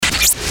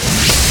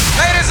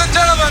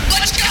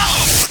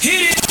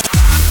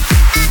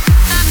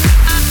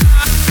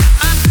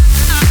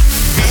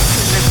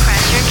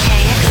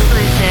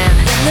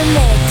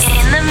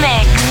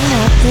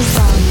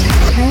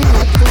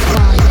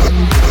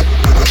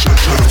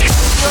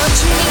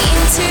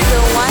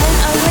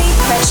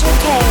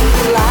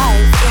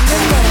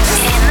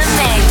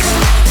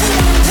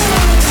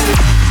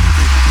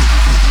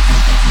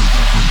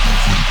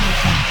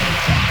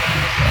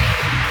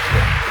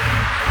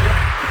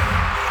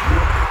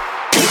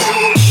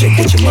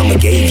mama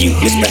gave you.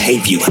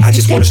 Misbehave you. I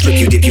just wanna strip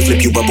you, dip you,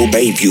 flip you, bubble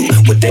babe you.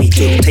 What they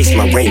do, taste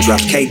my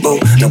raindrop cable.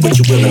 Know what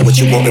you will and what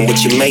you want and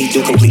what you may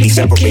do. Completely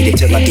separated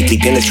till I deeply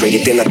penetrate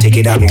it. Then I take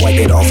it out and wipe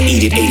it off.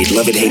 Eat it, ate it,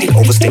 love it, hate it,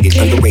 overstated,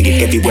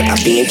 underrated. Everywhere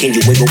I've been, can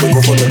you wiggle,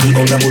 wiggle for the beat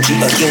on double G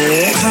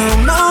again?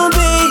 Come on,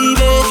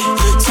 baby,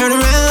 turn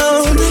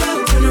around.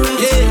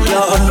 Yeah,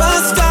 you're a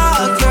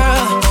star,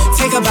 girl.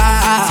 Take a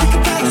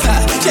bow.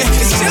 Yeah,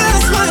 it's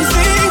just one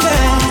thing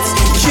that's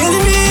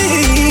killing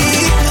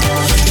me.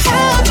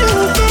 How'd you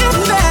get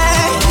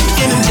back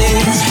in the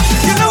days?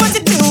 You know what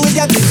to do with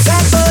your big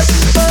fat butt.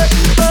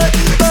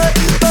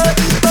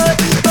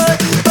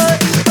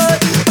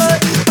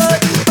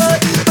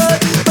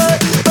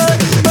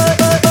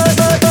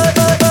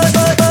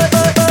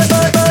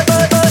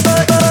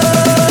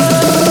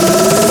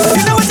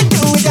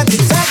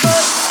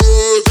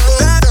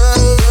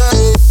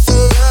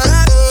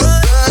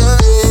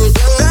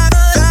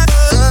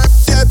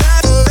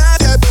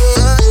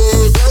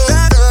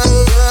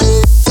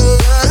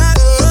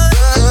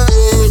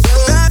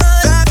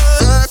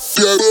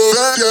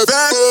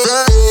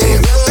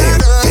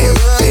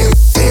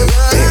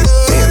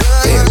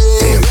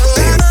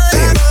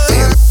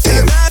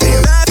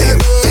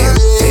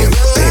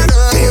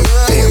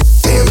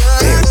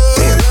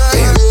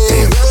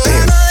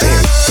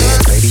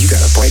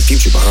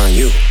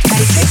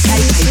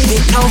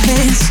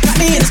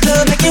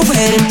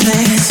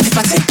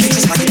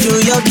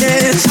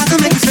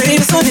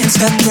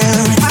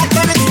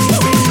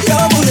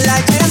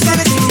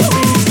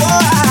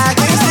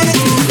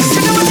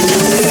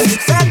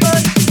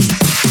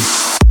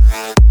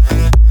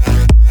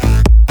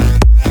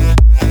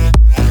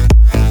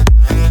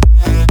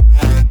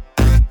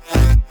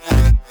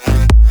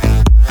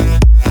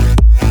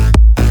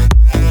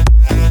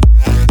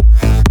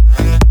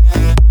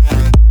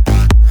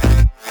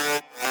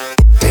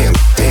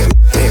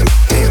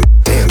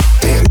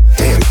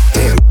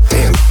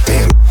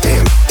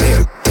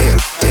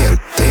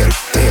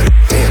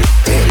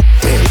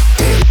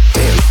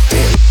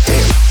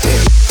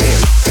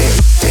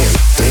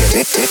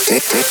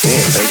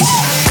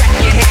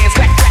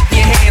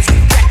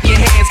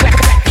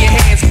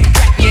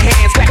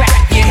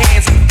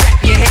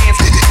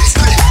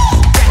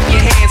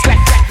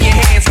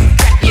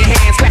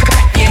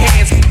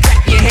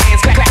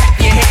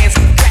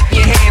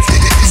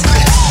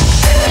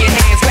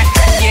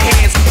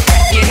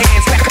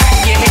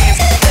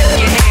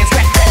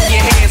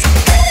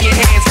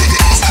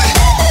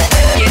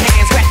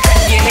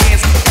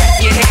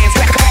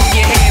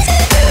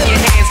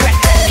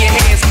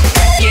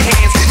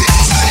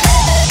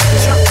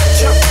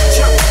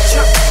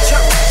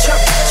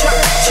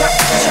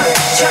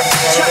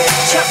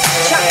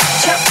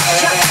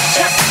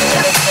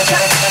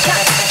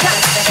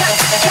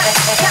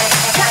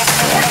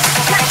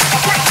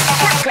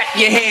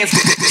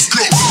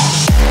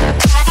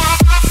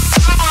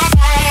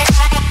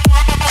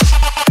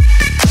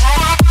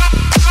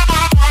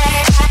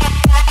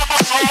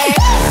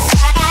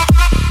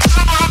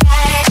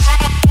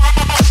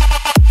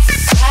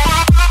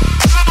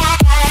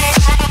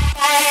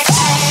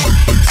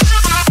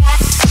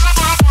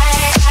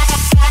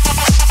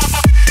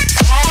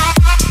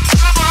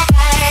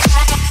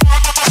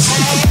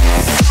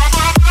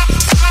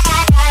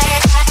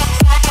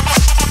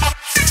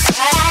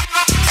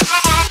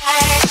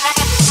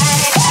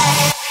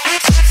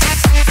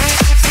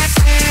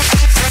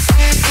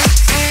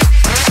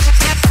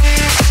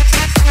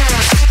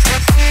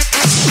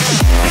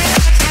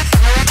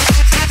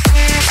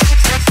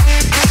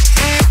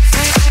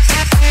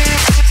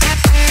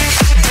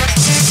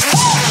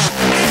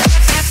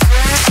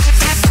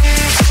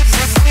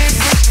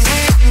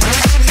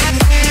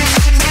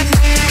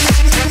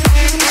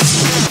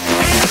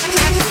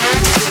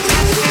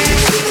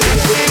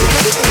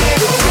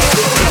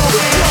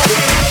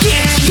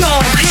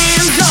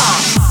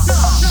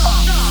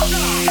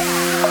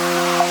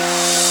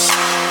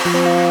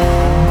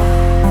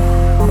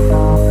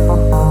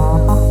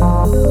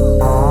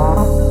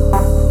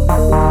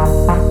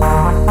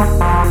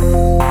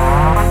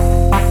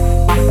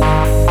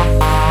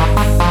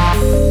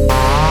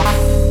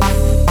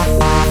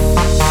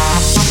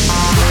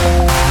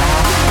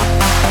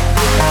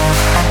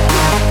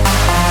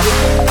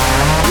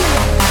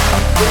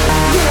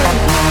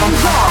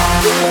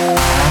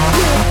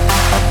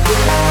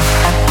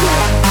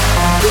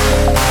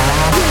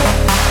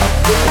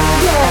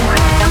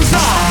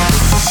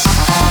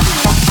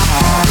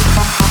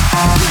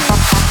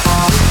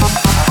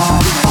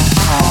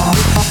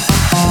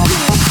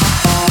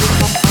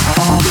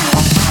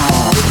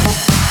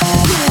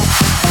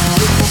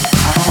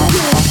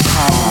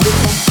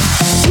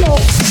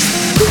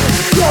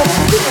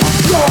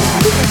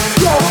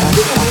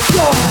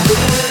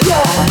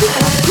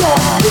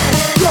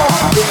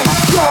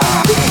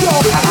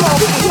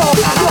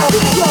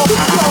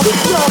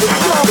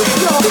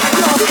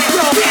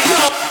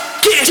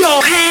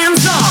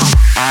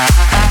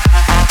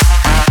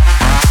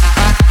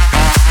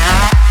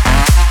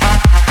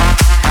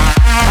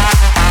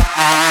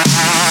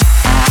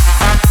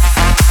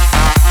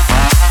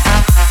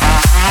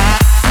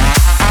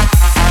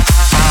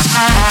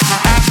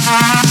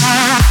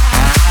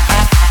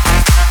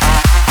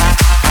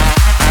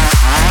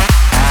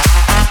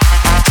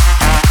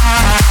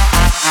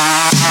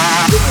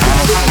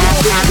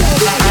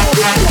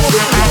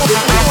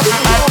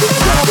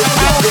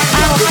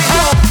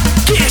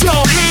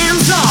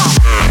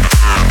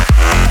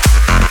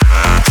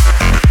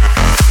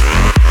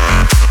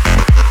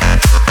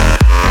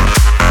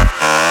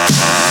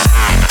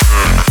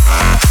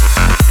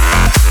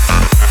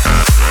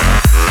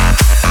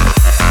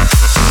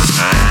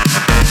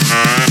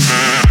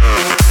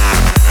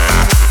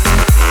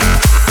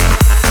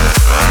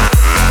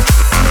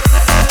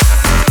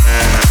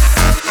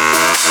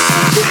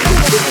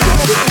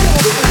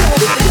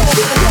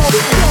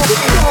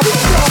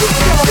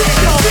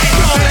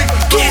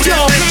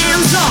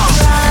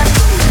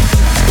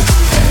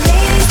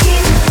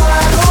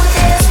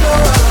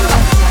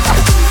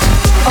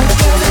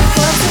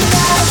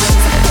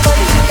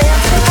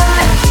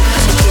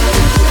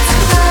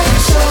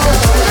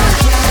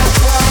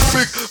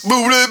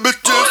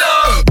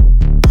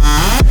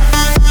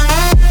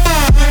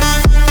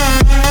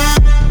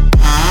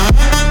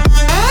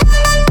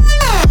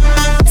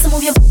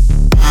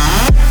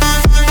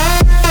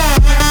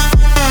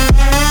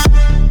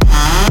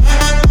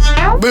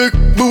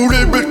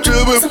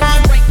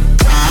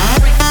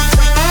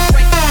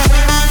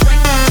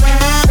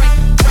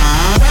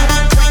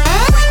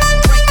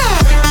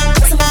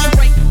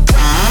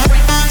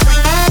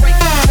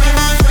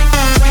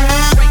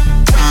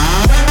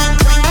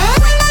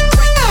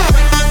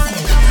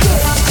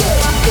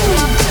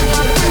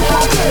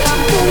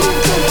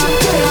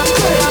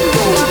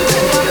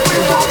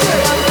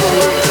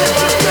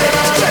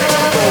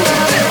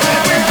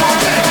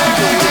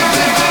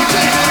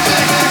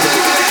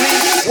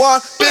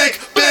 one big,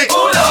 big.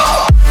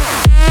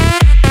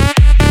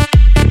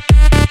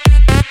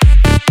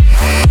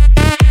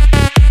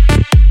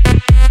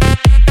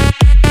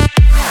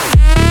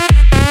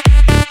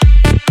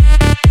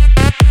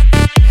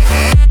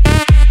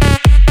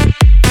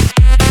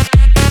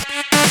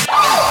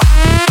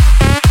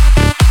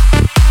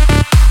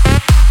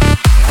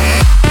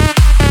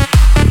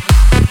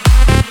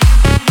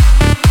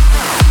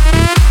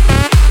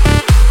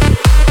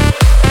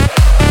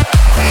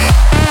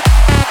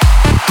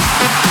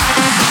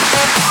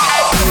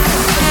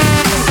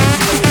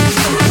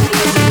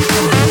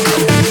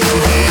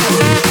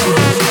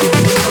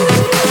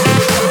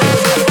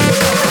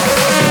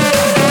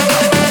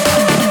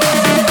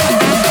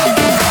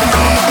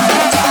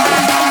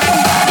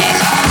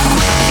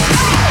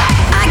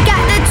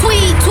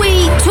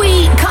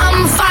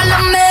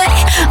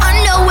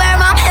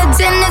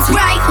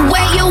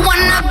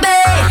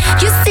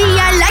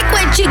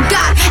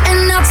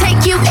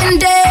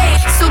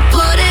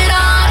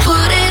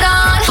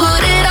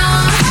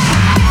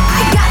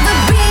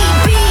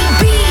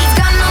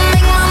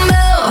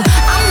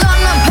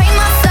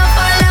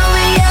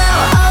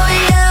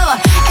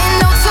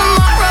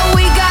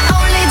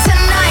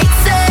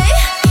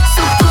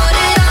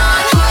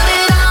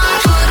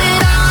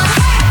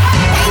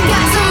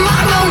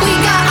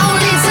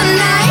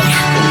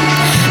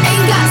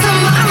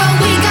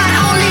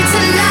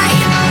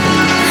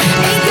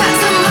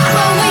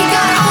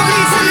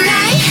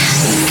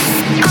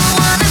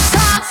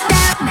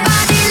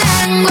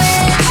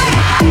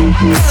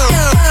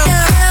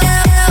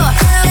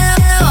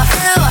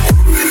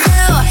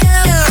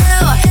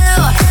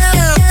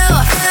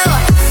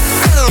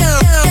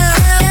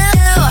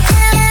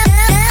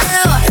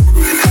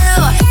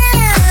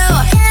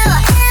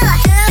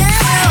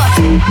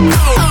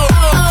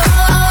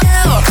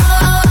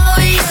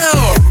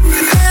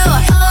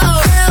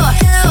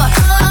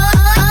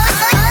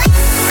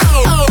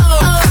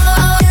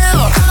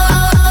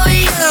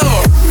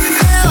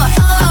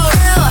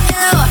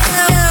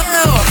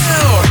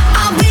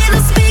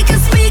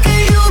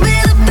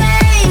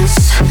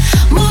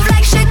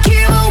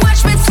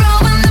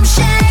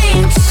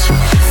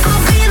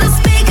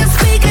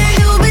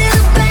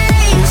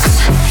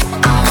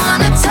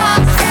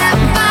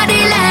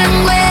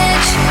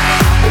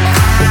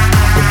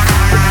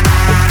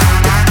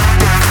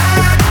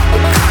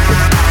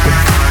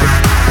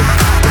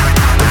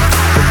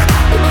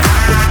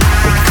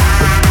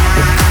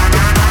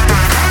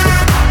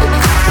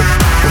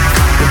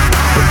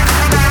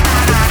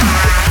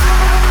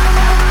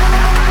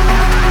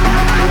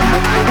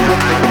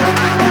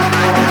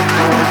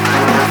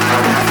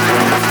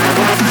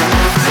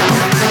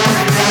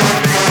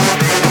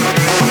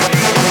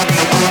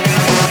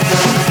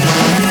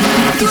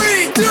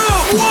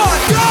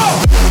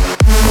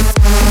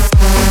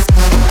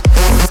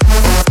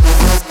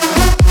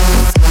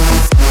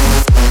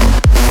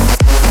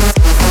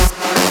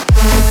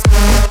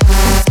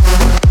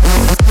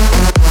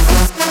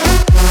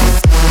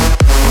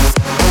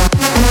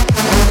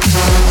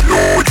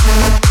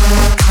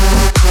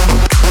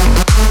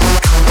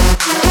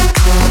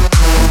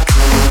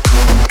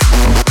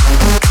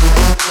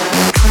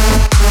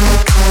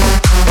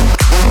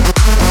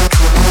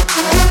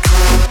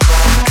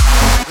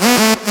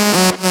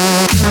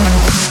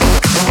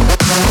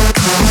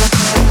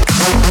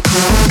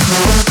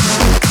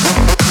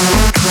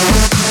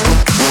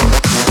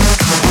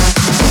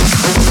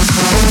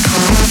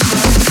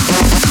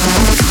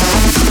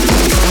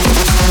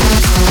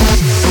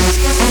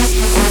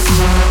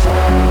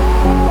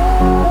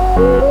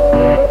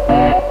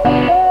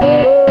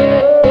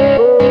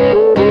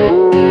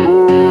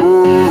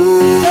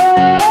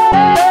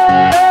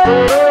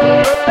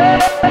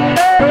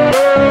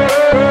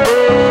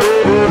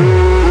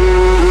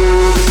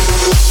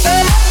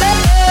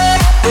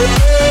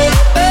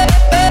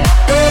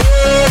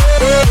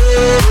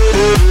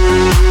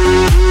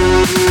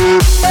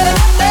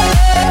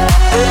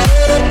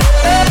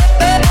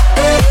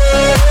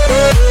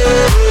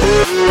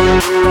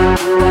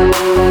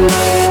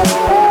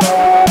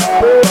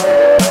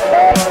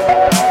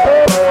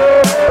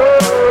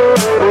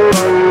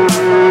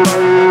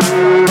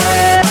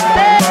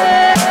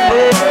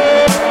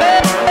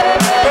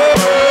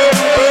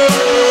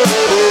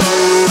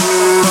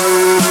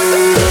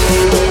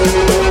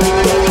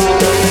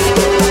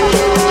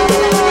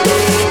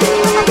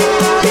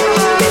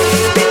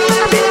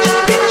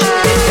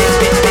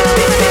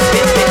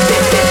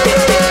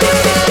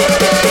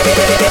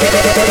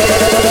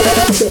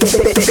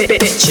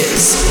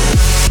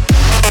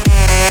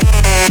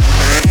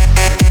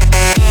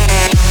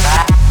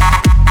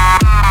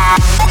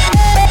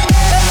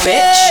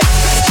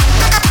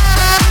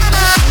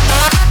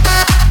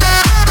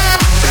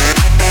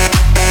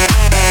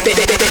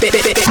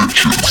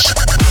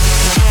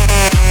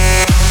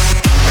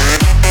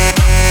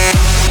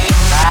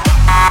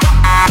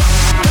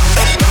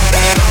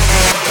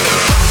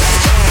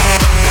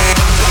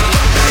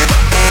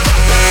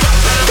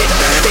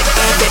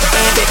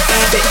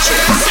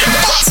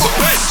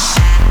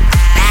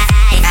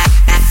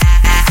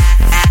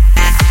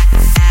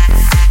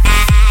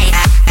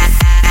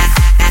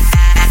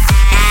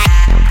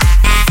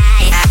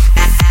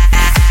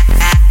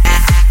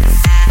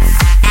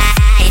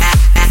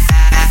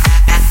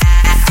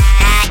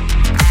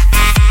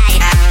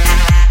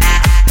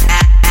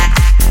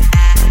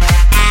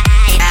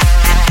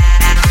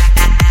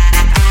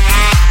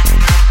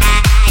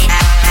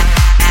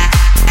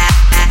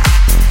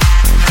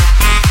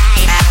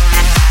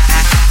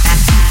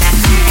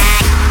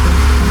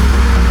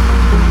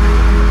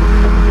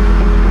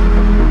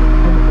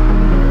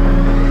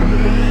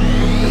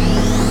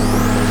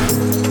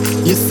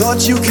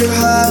 thought you could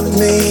hurt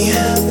me?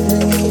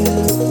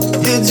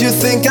 Did you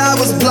think I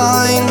was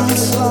blind?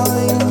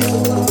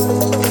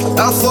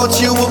 I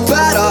thought you were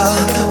better,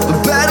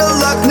 but better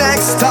luck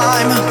next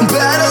time.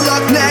 Better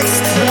luck next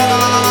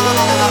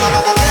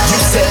time. You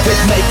said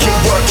we'd make it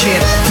work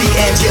in the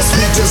end, yes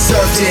we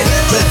deserved it.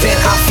 But then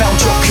I found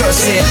your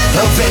cursing,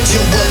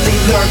 eventually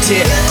learned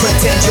it.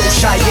 Pretend you're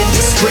shy and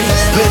discreet,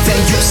 but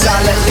then you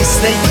silently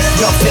sneak.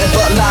 Nothing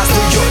but lies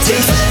through your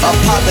teeth.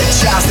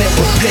 Apologize and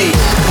repeat.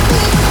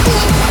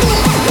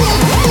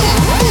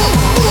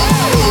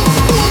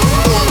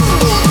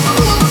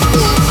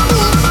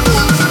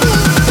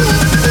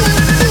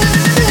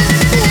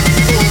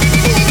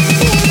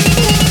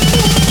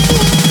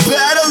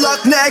 Better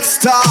luck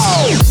next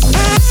time.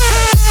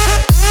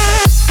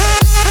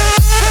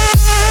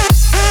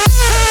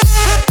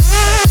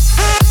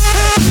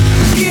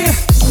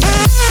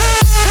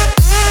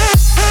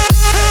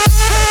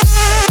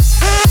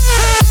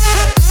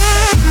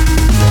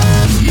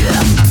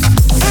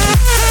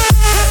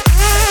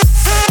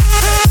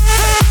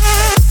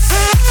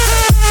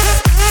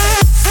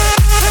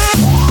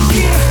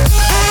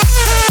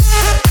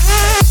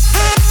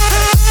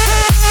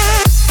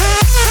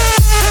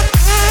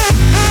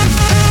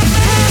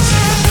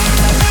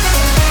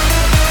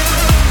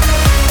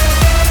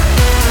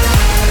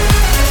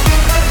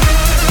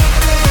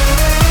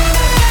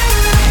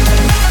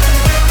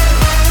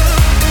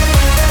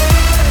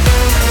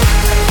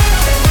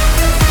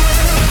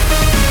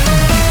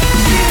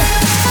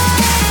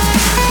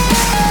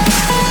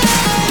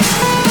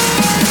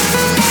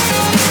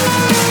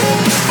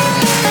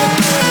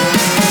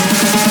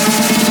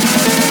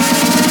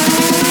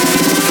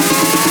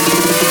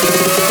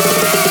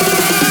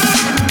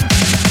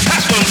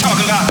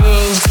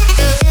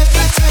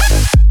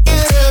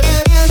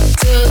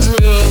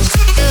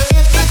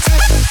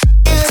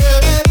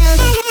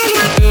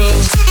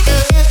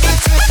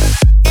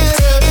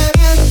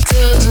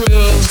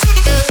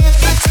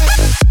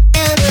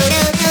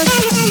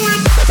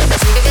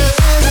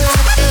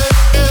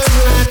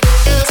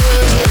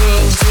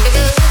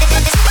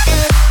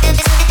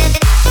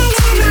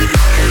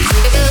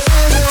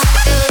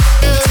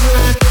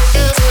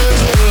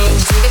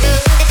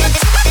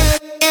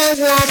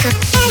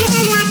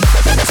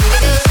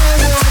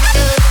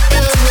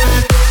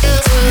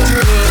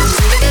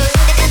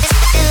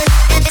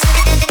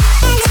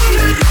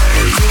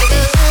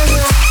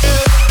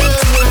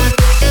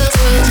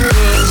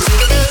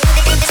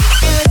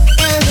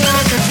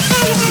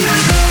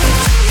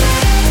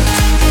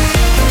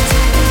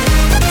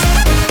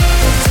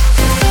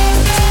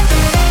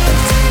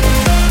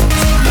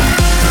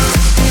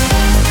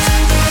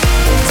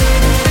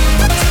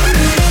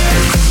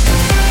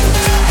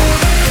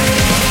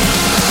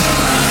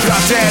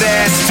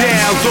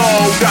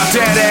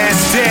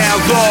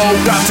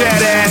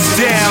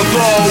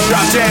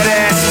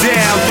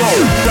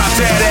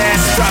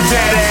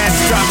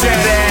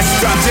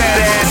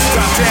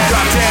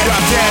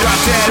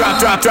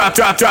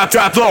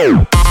 Drop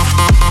low.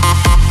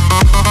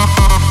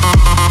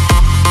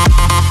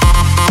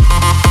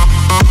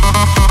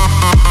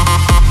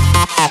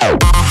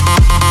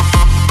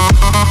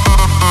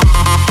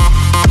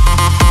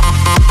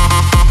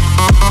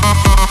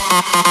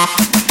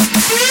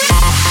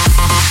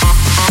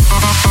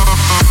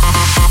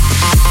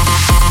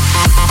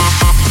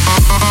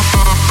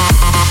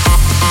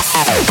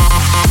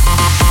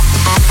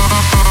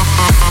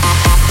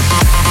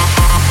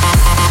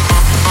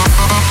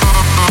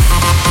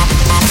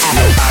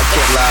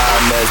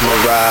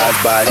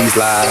 By these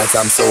lies,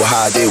 I'm so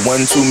high, they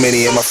one too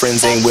many and my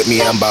friends ain't with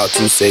me, I'm about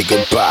to say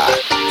goodbye.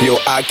 Yo,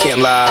 I can't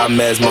lie, I'm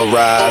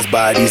mesmerized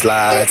by these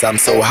lies. I'm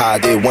so high,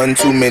 they one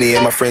too many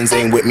and my friends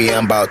ain't with me,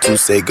 I'm about to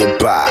say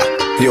goodbye.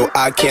 Yo,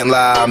 I can't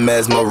lie, I'm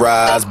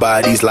mesmerized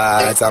by these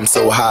lies. I'm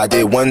so high,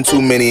 they one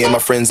too many and my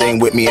friends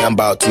ain't with me, I'm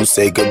about to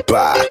say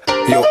goodbye.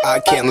 Yo, I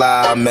can't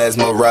lie, I'm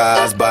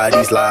mesmerized by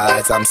these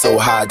lies. I'm so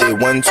high, they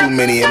one too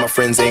many and my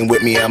friends ain't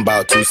with me, I'm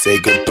about to say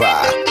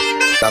goodbye.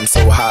 I'm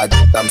so hot,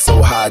 I'm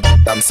so hot,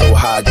 I'm so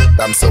hot,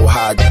 I'm so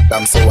hot,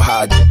 I'm so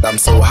hot, I'm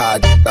so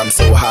hot, I'm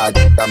so hot,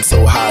 I'm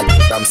so hot,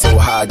 I'm so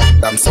hot,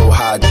 I'm so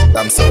hot,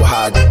 I'm so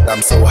hot,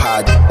 I'm so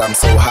hot, I'm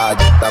so hot,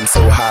 I'm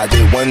so hot.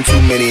 They one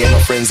too many and my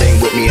friends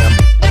ain't with me.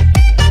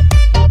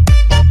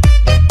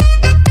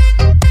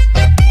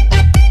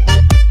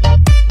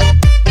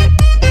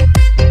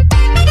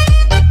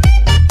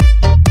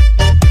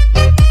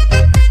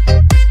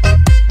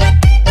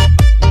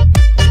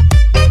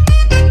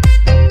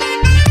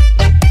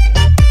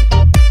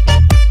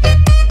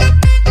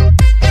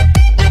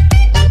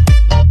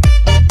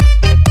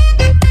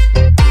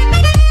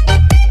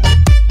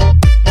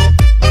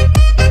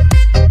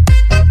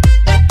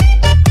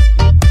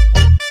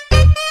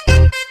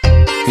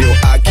 Yo,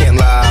 I can't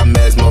lie,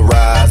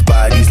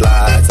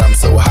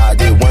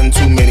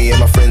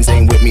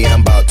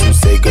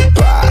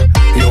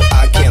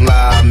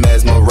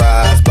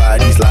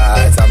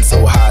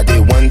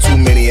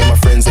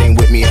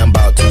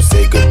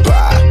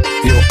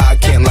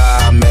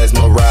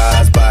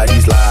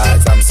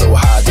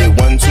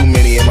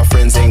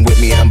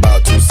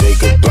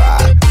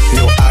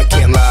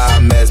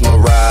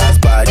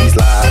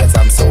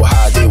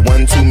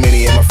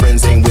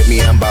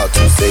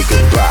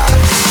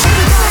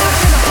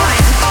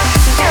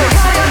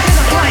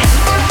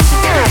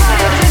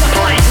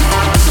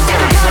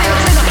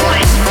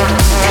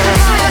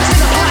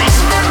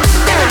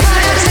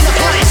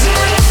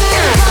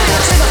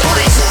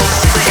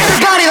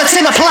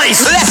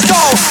 place. Let's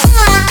go.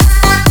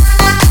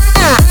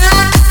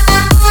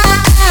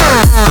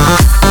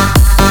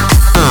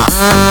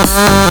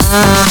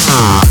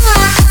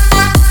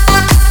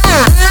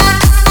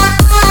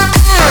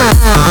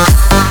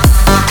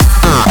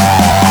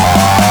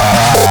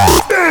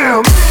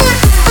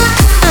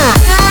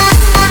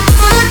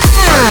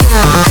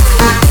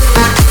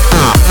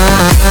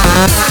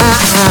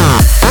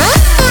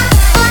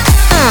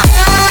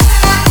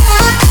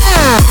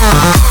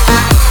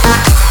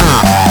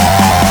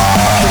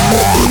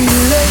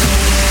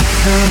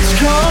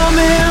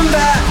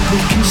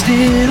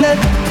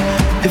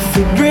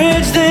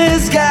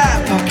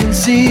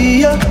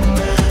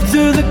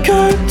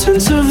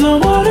 Of the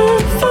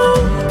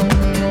waterfall.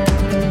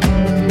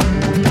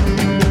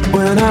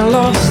 When I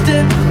lost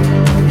it,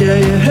 yeah,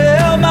 you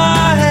held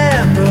my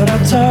hand, but I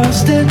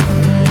tossed it.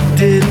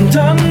 Didn't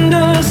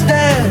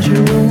understand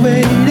you were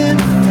waiting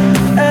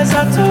as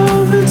I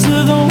dove into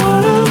the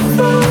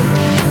waterfall.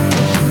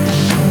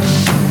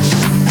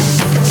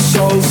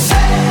 So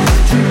say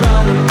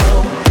Geronimo,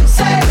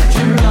 say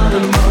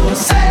Geronimo,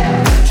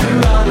 say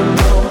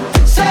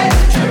Geronimo, say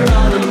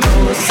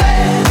Geronimo,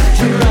 say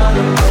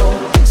Geronimo.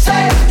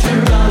 Say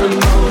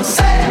Geronimo,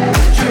 say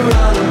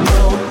Geronimo.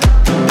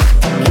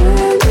 Can you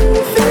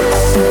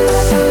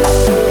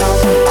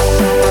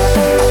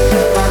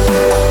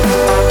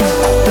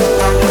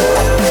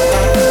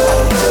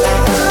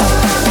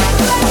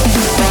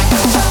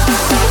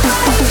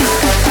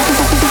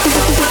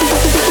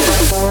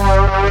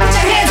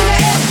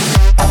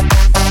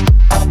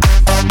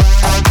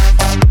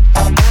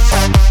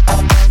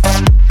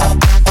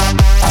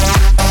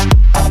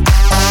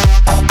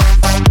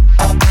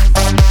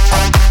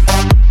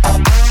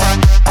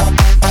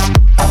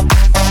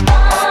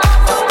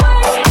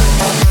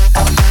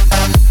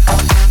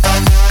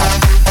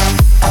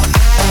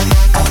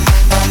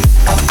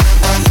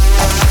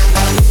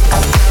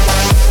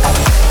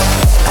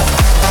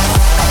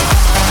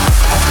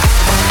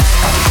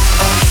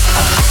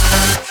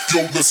Yo,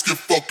 let's get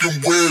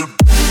fucking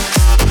weird.